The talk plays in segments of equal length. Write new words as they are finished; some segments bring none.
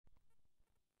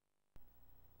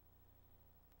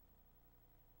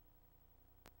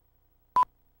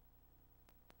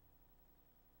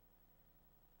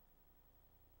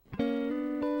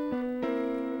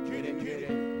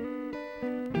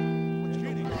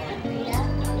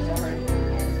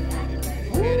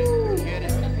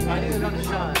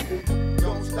shine.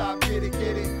 Don't stop, get it,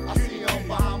 get it. I see them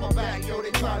behind my back, yo,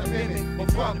 they try to mimic.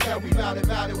 But fuck that, we bout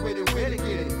it with it, get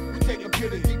it. We take them to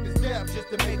the deepest depths just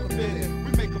to make them feel it.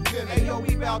 We make them feel it. Hey, yo,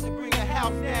 we bout to bring a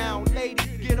house down. Ladies,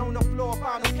 get on the floor,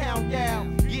 find a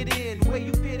countdown. Get in, where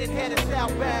you fit it, headed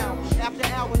southbound. After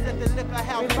hours at the liquor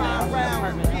house, 5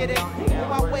 rounds. Get it, on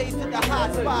my way to the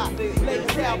hot spot.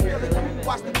 Blaze out, feeling,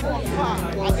 watch the corpse pop.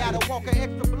 I gotta walk an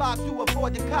extra block to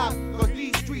avoid the cops. Cause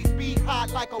these streets be hot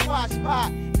like a wash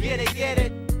pot. Get it, get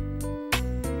it.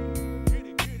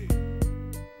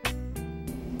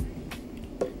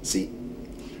 See,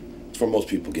 it's where most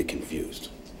people get confused.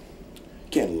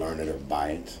 You can't learn it or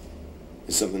buy it.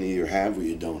 It's something you either have or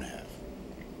you don't have.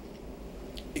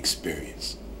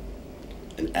 Experience,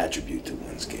 an attribute to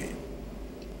one's game.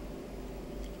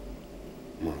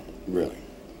 Well, really,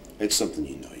 it's something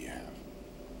you know you have.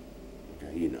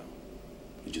 Okay, you know.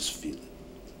 You just feel it.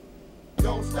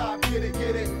 Don't stop, get it,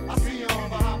 get it. I see you on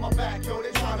behind my back, yo,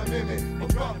 they trying to mimic.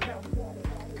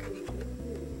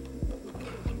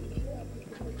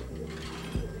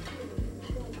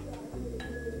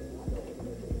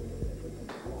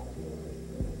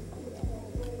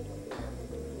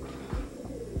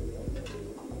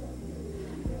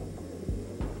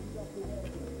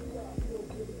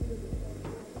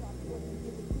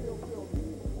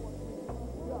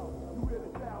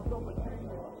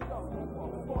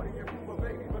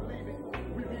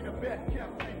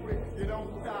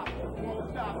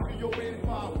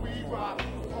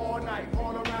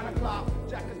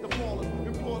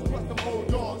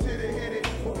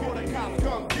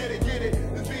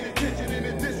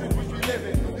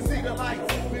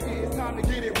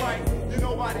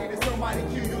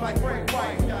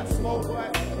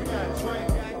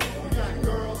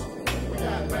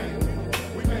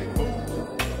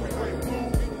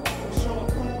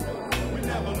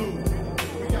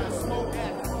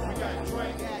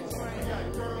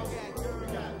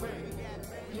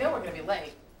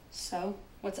 So,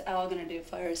 what's Al gonna do?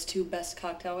 Fire his 2 best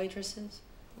cocktail waitresses?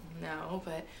 No,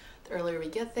 but the earlier we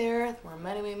get there, the more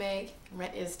money we make.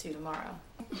 Rent is due tomorrow.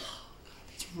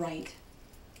 That's right.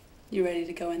 You ready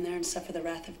to go in there and suffer the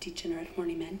wrath of degenerate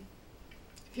horny men?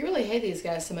 If you really hate these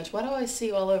guys so much, why do I see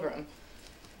you all over them?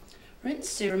 Rent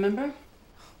Sue, remember?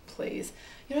 Please.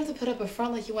 You don't have to put up a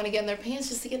front like you want to get in their pants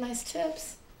just to get nice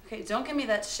tips. Okay, don't give me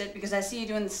that shit because I see you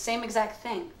doing the same exact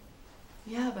thing.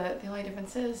 Yeah, but the only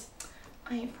difference is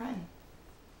I ain't friend.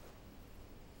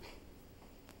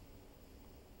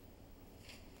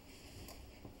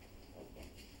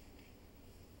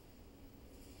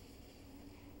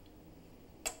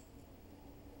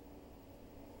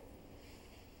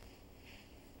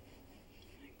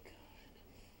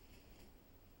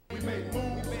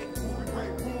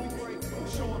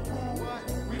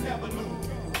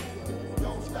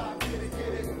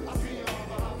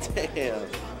 Damn,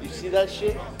 you see that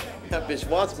shit? That bitch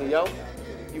wants me, yo.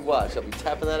 You watch, I'll be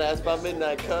tapping that ass by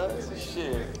midnight, cuz.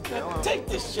 Shit. Man, take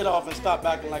this shit off and stop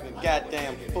acting like a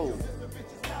goddamn fool.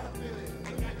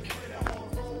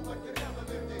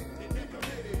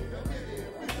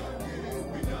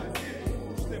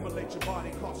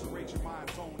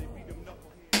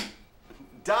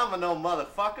 Domino,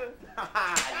 motherfucker.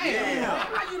 Damn,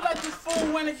 how you let this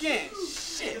fool win again?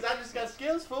 Shit, 'cause I just got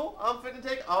skills, fool. I'm finna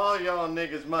take all y'all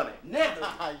niggas' money.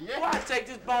 Nigga, yeah. why take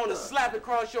this bone and slap it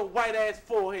across your white ass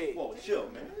forehead? Whoa, chill,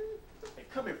 man. Hey,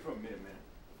 come here for a minute, man.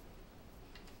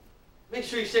 Make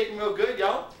sure you shake him real good,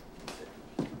 y'all.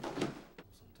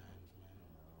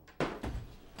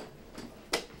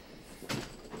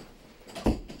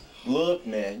 Look,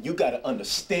 man, you gotta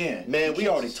understand. Man, we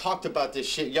already talked about this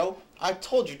shit, yo. I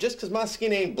told you, just 'cause my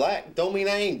skin ain't black, don't mean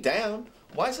I ain't down.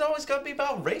 Why is it always gotta be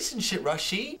about race and shit,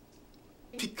 Rashid?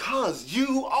 Because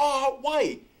you are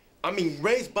white. I mean,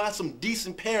 raised by some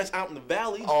decent parents out in the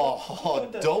valley.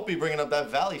 Oh, don't be bringing up that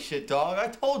valley shit, dog. I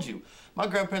told you. My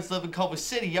grandparents live in Culver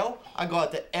City, yo. I go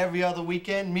out there every other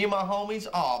weekend. Me and my homies,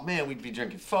 oh, man, we'd be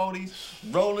drinking 40s,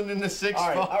 rolling in the 6. All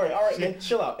right, man.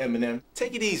 Chill out, Eminem.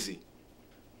 Take it easy.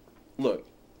 Look,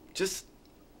 just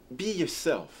be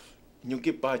yourself, and you'll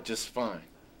get by just fine.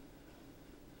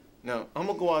 Now, I'm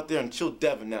gonna go out there and chill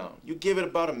Devin out. You give it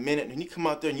about a minute, and you come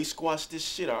out there and you squash this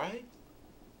shit, all right?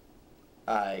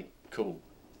 Aight, cool.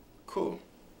 Cool.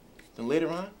 Then later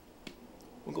on,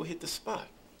 we'll go hit the spot.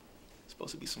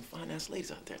 Supposed to be some fine-ass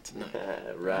ladies out there tonight.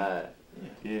 Right.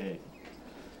 Yeah.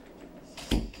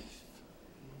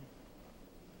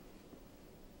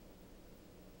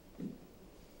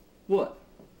 What?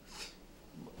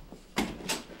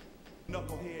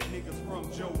 Knucklehead niggas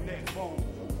from Joe Neck Bone.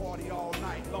 Party all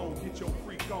night long, get your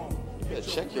freak on. You better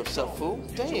check yourself, fool.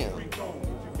 Damn. You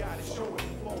got it, show it,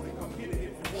 flown it, come get it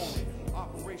if you want it.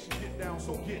 Operation Get Down,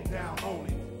 so get down on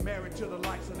it. Married to the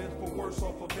likes of this, for worse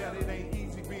or for better. It ain't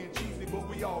easy being cheesy, but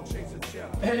we all chasing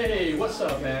cheddar. Hey, what's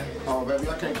up, man? Oh, baby,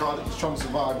 I can't call it just trying to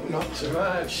survive, you know?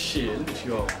 Survive? Shit, look at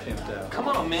you all pimped out. Come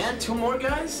on, man. 2 more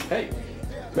guys? Hey,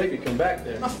 make it come back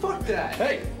there. Oh, fuck that.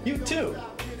 Hey, you too.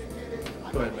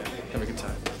 Go ahead, man. Have a good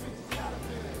time.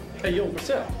 Hey, yo,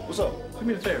 Marcel. What's up? Do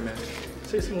me a favor, man.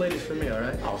 Say some ladies for me, all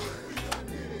right? Oh.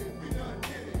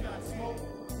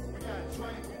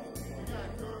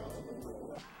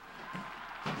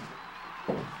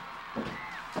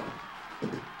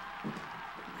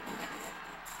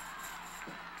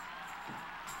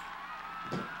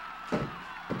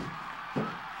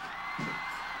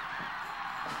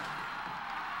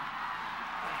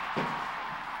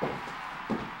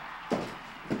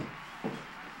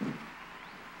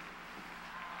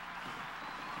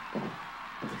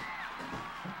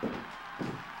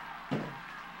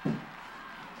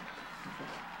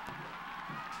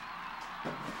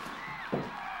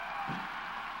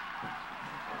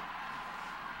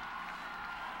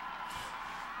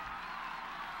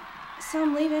 So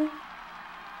I'm leaving.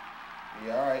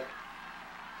 Yeah, all right.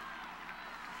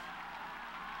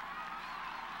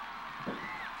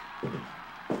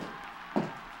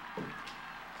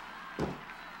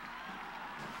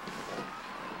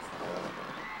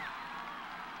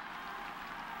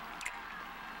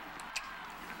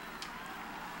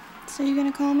 So you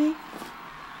gonna call me?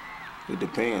 It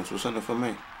depends. What's in it for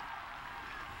me?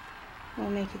 We'll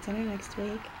make you dinner next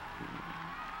week.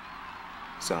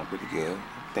 Sound pretty good.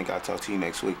 I think I'll talk to you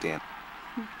next week then.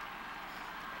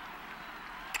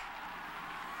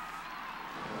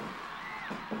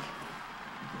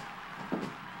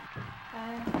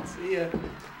 Bye. See ya.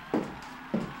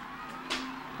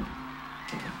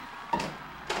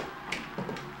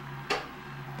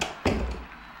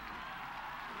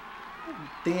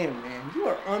 Damn, man. You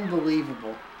are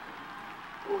unbelievable.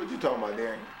 What you talking about,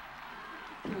 Darren?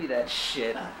 Give me that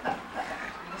shit. I'll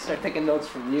start taking notes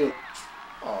from you.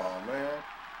 Oh, man.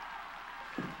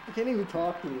 I can't even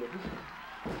talk to you.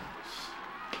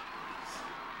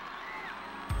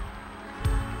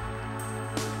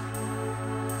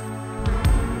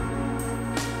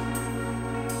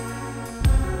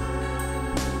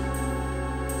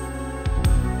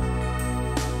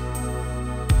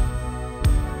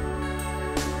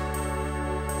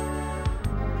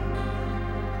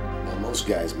 Now, most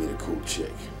guys meet a cool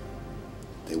chick.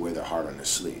 They wear their heart on their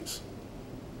sleeves.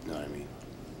 You know what I mean?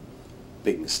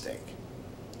 Big mistake.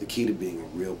 The key to being a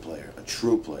real player, a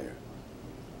true player,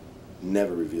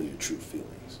 never reveal your true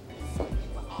feelings.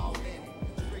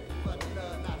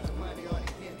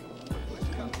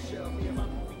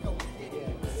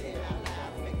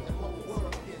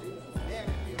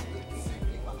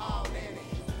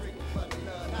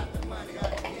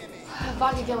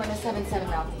 Vodka Gillen is 7-7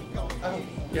 Ralphie. Oh,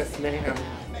 yes, ma'am.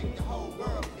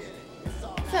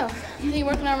 So, what are you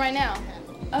working on right now?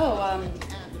 Oh,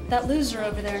 that loser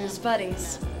over there and his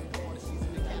buddies.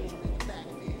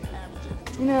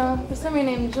 You know, for somebody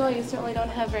named Joy, you certainly don't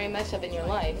have very much of in your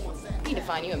life. You need to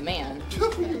find you a man.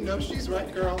 You know she's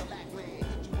right, girl.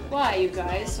 Why, you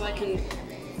guys? So I can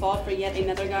fall for yet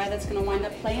another guy that's gonna wind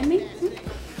up playing me?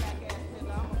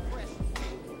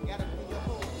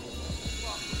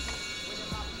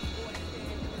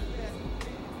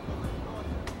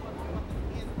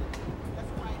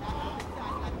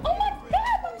 Oh my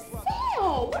God,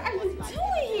 Marcel! What are you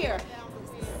doing here?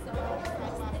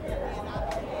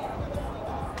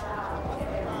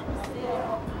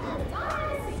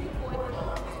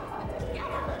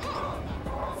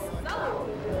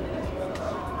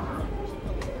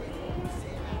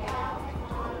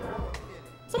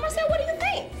 So Marcel, what do you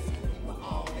think?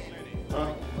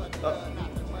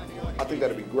 I think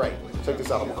that'd be great. Check this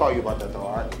out. I'm gonna call you about that, though,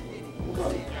 all right? I'm gonna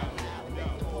call you.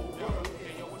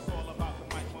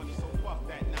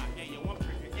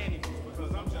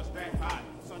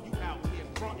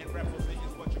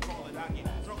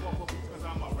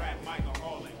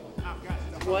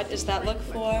 What is that look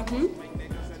for, hmm?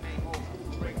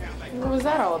 What was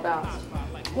that all about?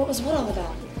 What was what all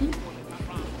about, hmm?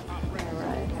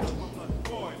 Alright.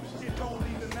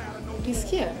 He's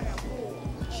cute.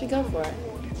 Should go for it.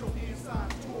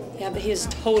 Yeah, but he is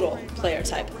total player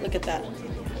type. Look at that.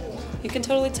 You can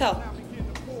totally tell.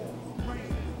 Oh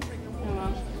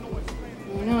well.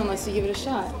 I don't know unless you give it a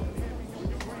shot.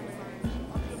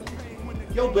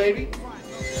 Yo, baby.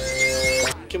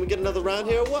 Can we get another round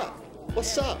here or what?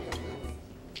 What's up?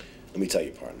 Let me tell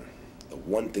you, partner, the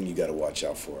one thing you gotta watch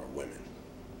out for are women.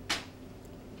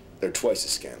 They're twice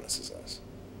as scandalous as us.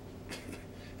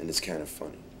 And it's kind of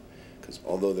funny, because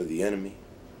although they're the enemy,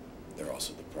 they're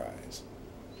also the prize.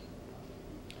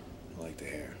 I like the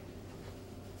hair.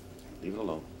 Leave it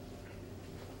alone.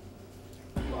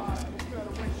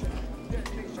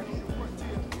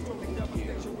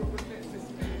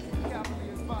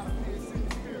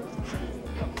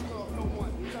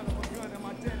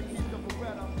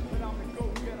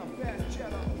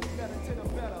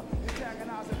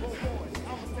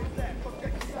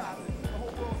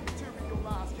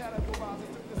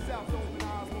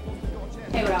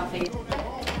 Hey, Ralphie.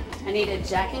 I need a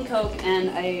Jack and Coke and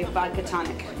a vodka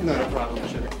tonic. Not a problem,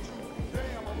 sugar.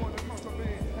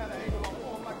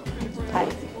 Hi.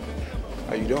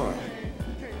 How you doing?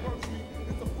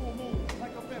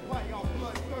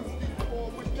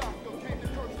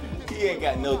 He ain't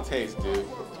got no taste, dude.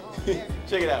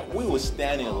 Check it out. We was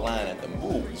standing in line at the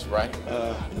movies, right?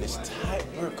 And this tight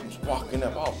bird comes walking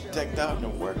up, all decked out in her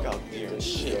workout gear and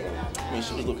shit. I mean,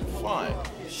 she was looking fine.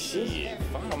 Shit,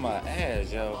 fine on my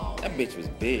ass, yo. That bitch was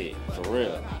big, for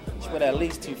real. She weighed at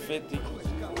least 250.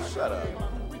 Shut up.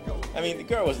 I mean, the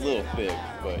girl was a little thick,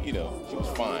 but, you know, she was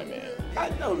fine, man. I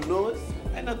know, Louis.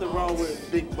 Ain't nothing wrong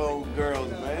with big bone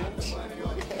girls, man.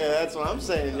 Yeah, that's what I'm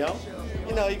saying, yo.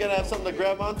 You know, you gotta have something to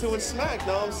grab onto and smack,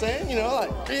 know what I'm saying? You know,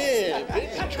 like, yeah,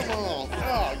 bitch, come on.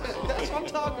 Oh, that's what I'm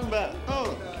talking about.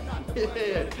 Oh,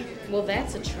 yeah. Well,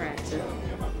 that's attractive.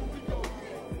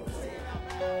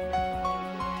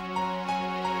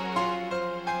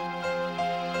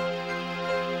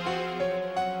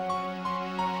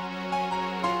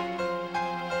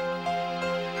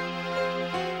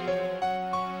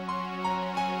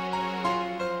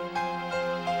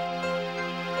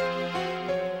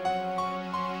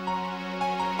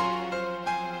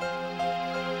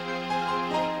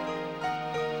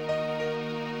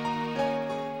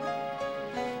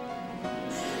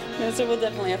 Yeah, so we'll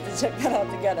definitely have to check that out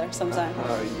together sometime.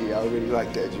 Yeah, I really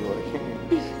like that, Joy.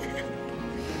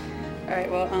 All right,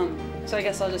 well, so I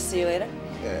guess I'll just see you later.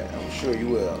 Yeah, I'm sure you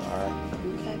will, all right?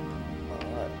 Okay. All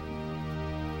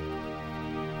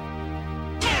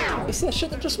right. You see that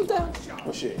shit that just went down?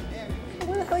 What shit?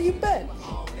 Where the hell you been?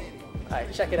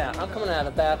 Alright, check it out. I'm coming out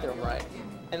of the bathroom, right?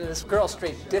 And this girl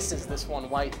straight disses this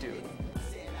one white dude.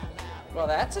 Well,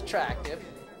 that's attractive.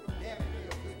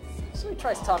 So he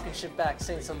tries talking shit back,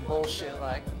 saying some bullshit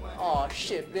like, "Aw,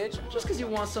 shit, bitch. Just because you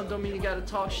want something don't mean you gotta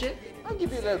talk shit. I'll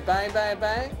give you a little bang, bang,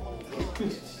 bang."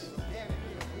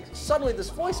 Suddenly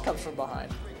this voice comes from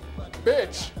behind.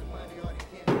 "Bitch,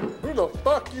 who the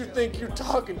fuck you think you're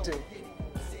talking to?"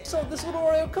 So this little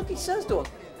Oreo cookie says to him,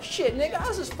 "Shit, nigga, I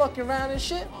was just fucking around and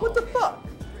shit. What the fuck?"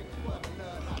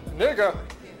 "Nigga,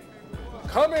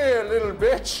 come here, little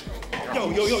bitch." Yo,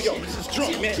 this is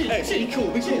drunk, man. Hey, be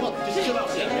cool, Just chill out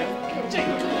there, man.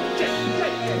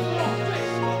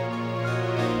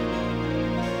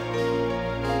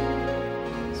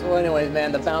 So anyways,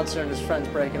 man, the bouncer and his friends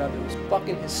breaking up. It was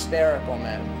fucking hysterical,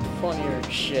 man. Funnier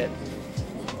as shit.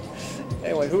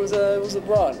 Anyway, who was the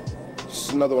broad? This is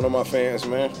another one of my fans,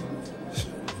 man.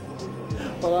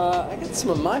 Well, I got some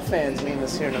of my fans meeting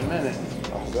us here in a minute.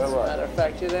 Oh, is that right? Matter of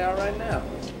fact, here they are right now.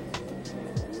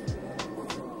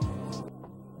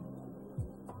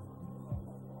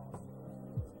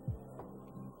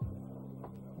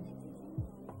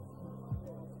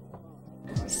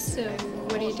 So,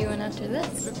 what are you doing after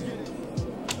this?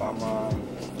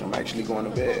 I'm actually going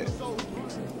to bed.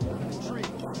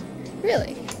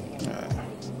 Really?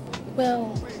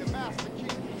 Well,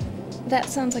 that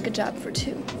sounds like a job for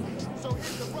two.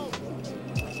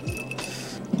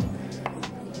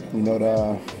 You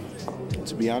know,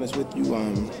 to be honest with you,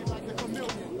 I'm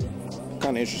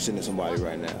kind of interested in somebody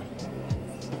right now.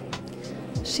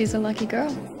 She's a lucky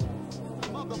girl.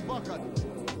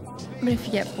 But if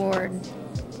you get bored,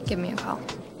 give me a call.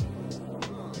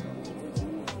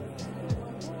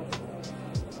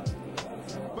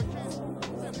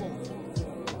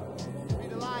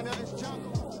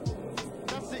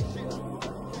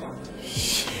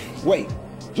 Wait,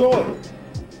 Joy!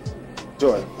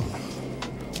 Joy.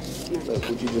 Look,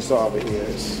 what you just saw over here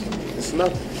it's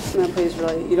nothing. No, please,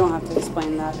 really, you don't have to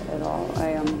explain that at all.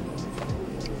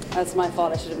 That's my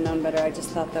fault. I should have known better. I just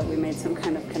thought that we made some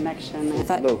kind of connection. I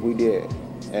thought, Look, we did.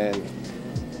 And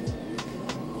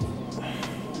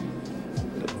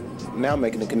now I'm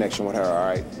making a connection with her, all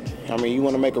right? I mean, you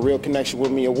want to make a real connection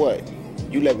with me or what?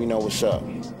 You let me know what's up.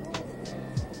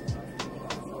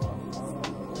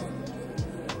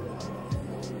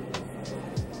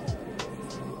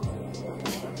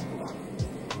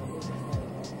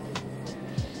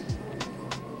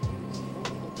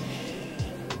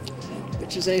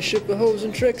 Bitches ain't shit but hoes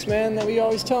and tricks, man, that we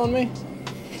always telling me.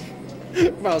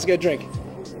 Come on, let's get a drink.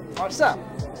 What's up?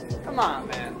 Come on,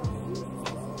 man.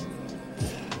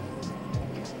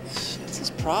 What's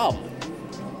his problem?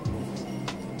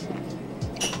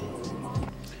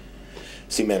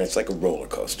 See, man, it's like a roller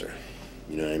coaster.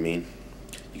 You know what I mean?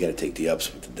 You gotta take the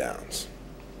ups with the downs.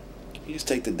 You just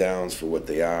take the downs for what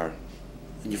they are,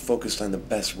 and you're focused on the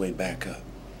best way back up.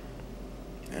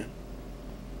 Yeah?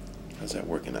 How's that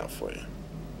working out for you?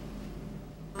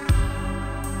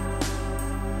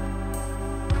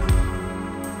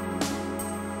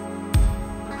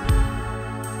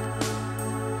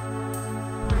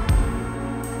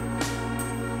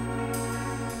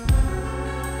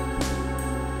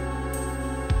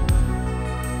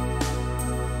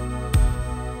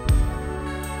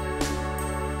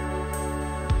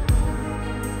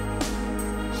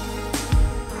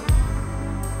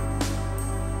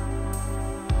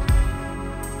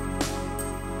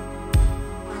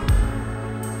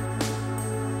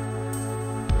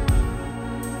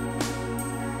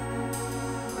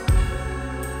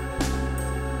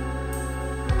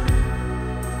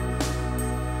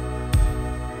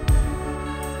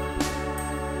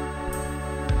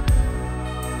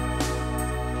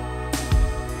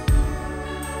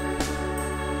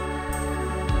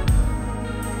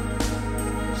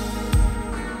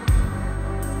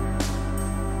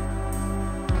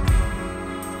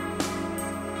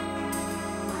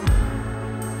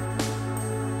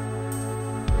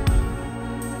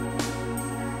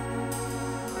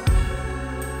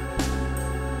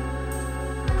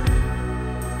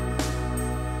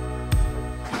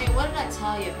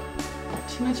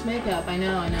 Too much makeup, I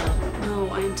know. No,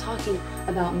 I am talking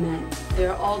about men.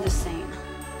 They're all the same.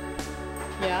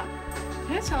 Yeah?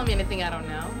 You're not telling me anything I don't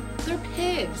know. They're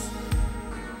pigs.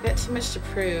 They got too much to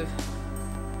prove.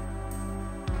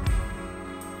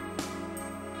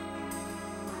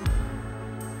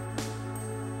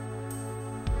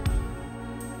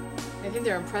 I think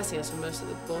they're impressing us with most of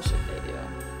the bullshit they do.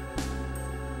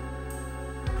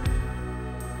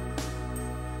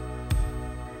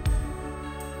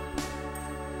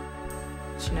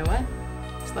 You know what?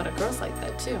 There's a lot of girls like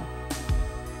that, too.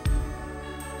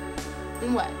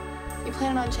 And what? You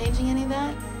planning on changing any of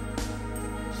that?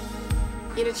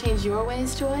 You gonna change your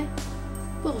ways, Joy?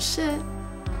 Bullshit.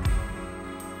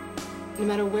 No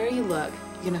matter where you look,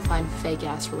 you're gonna find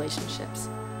fake-ass relationships.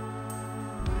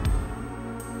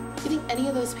 You think any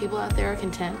of those people out there are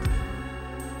content?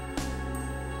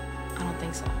 I don't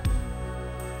think so.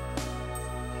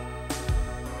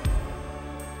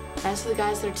 As for the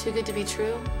guys that are too good to be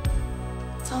true,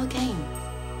 it's all a game.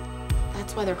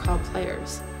 That's why they're called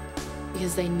players.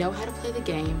 Because they know how to play the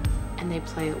game, and they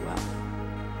play it well.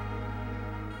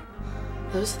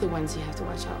 Those are the ones you have to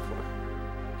watch out for.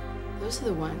 Those are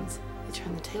the ones that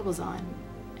turn the tables on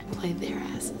and play their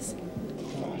asses.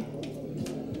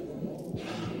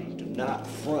 Do not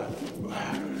front.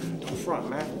 Don't front,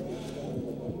 man.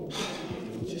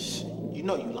 Just, you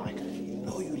know you like her. You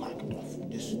know you like her.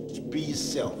 Just be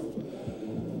yourself.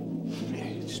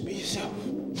 Man, just be yourself.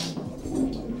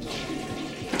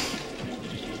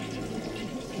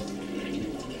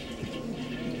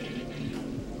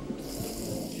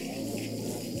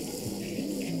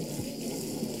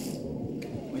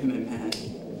 Wait a minute, man.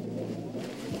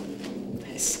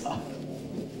 Piss off.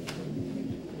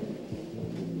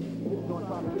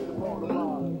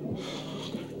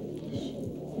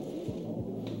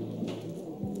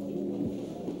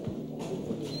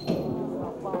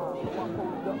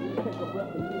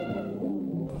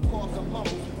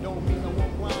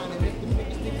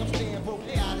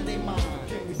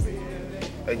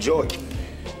 Hey, Joy,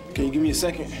 can you give me a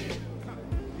second?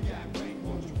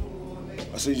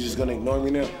 I said you're just gonna ignore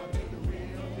me now?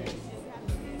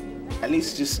 At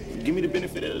least just give me the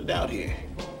benefit of the doubt here.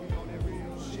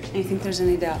 Do you think there's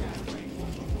any doubt?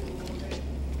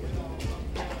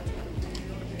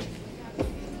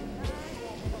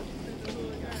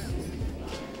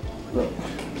 Look,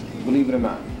 believe it or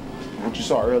not, what you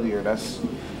saw earlier, that's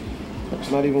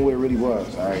not even what it really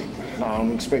was, all right? No, I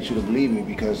don't expect you to believe me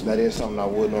because that is something I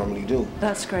would normally do.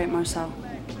 That's great, Marcel.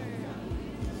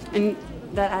 And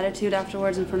that attitude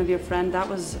afterwards in front of your friend, that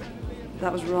was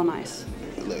real nice.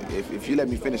 Look, if you let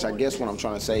me finish, I guess what I'm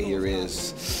trying to say here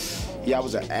is, yeah, I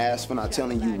was an ass for not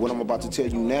telling you what I'm about to tell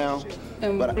you now.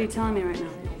 And what are you telling me right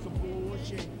now?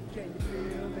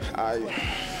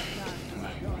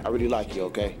 I really like you,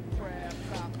 okay?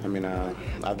 I mean,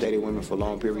 I've dated women for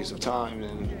long periods of time,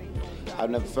 and I've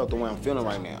never felt the way I'm feeling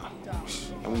right now.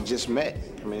 And we just met.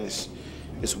 I mean,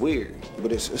 it's weird,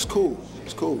 but it's cool.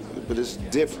 It's cool, but it's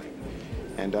different.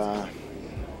 And I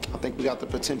think we got the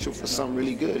potential for something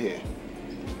really good here.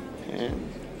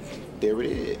 And there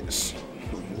it is.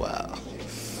 Wow.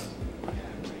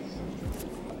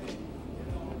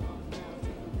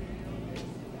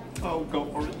 Oh, go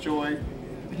for it, Joy.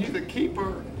 He's a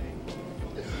keeper.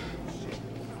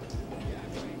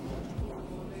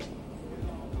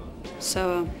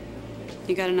 So,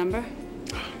 you got a number?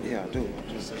 Yeah, I do.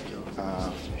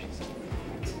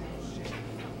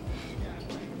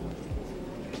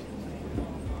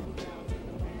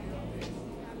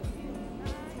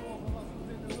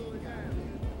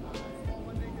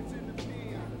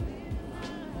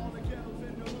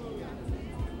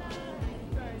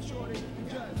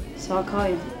 So I'll call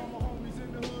you.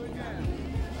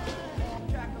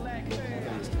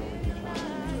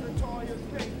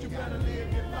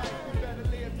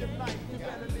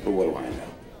 But what do I know?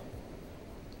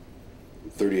 I'm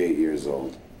 38 years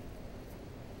old.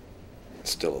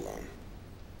 Still alone.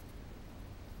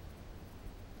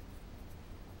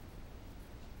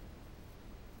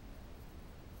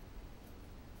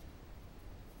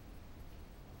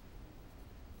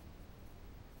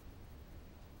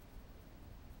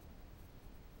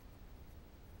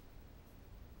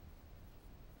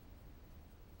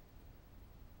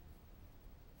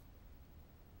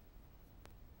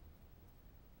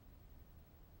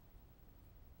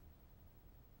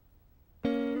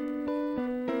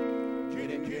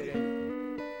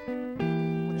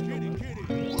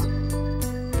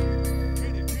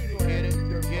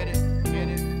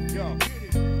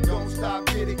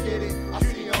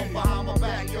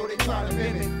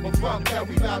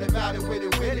 We bout it with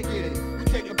it, where to get it. We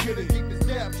take them to the deepest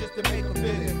depths just to make them feel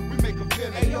it. We make them feel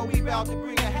it. Hey yo, we about to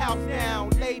bring a house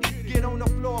down. Ladies, get on the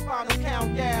floor, final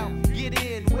countdown. Get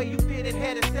in, where you fit it,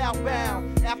 headed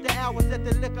southbound. After hours at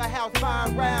the liquor house,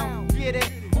 buying round. Get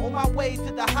it, on my way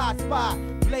to the hot spot.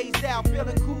 Blazed out,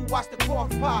 feeling cool, watch the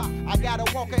corks pop. I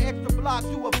gotta walk an extra block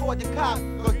to avoid the cops.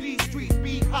 Cause these streets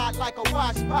be hot like a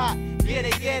wash pot. Get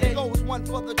it, get it. Goes one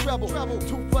for the treble,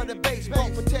 two for the bass.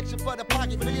 Bone protection for the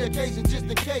pocket for the occasion, just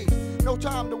in case. No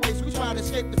time to waste, we trying to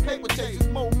escape the paper chase.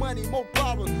 More money, more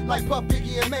problems, like Puff,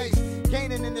 Biggie, and Mace.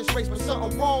 Gaining in this race, but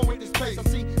something wrong with this place. I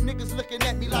see niggas looking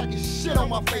at me like it's shit on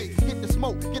my face. Get the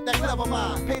smoke, get that clever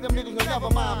mind. Pay them niggas, no never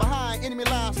mind. Behind enemy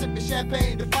lines, sipping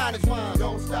champagne, the finest wine.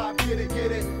 Don't stop, get it,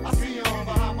 get it. I see you on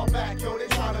behind my back, yo, they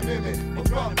trying to mimic. But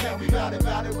from that, we bout it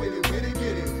with it, get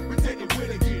it. We take it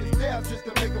with it, keep it down just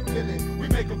to make them feel it. We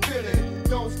make them feel it.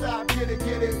 Don't stop, get it,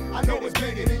 get it. I know it's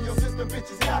banging in your system,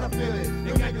 bitches gotta feel it.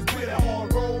 Them niggas spit a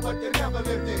hard roll, but they never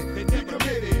lived it. They never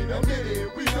committed, admit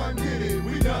it. We done did it,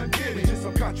 we done did it. Just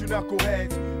some country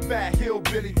knuckleheads, fat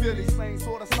hillbilly Phillies. Slang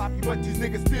sorta sloppy, but these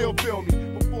niggas still feel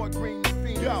me. Before green the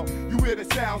fiend. Yo, you hear the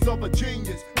sounds of a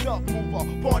genius. Duck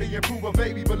mover, party improver,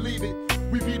 baby, believe it.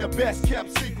 We be the best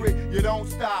kept secret. You don't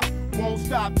stop, won't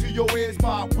stop till your ears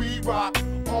pop. We rock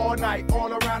all night,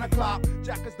 all around the clock.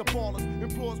 Jackers the ballers,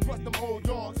 implores plus them old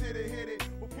dogs. Hit it, hit it.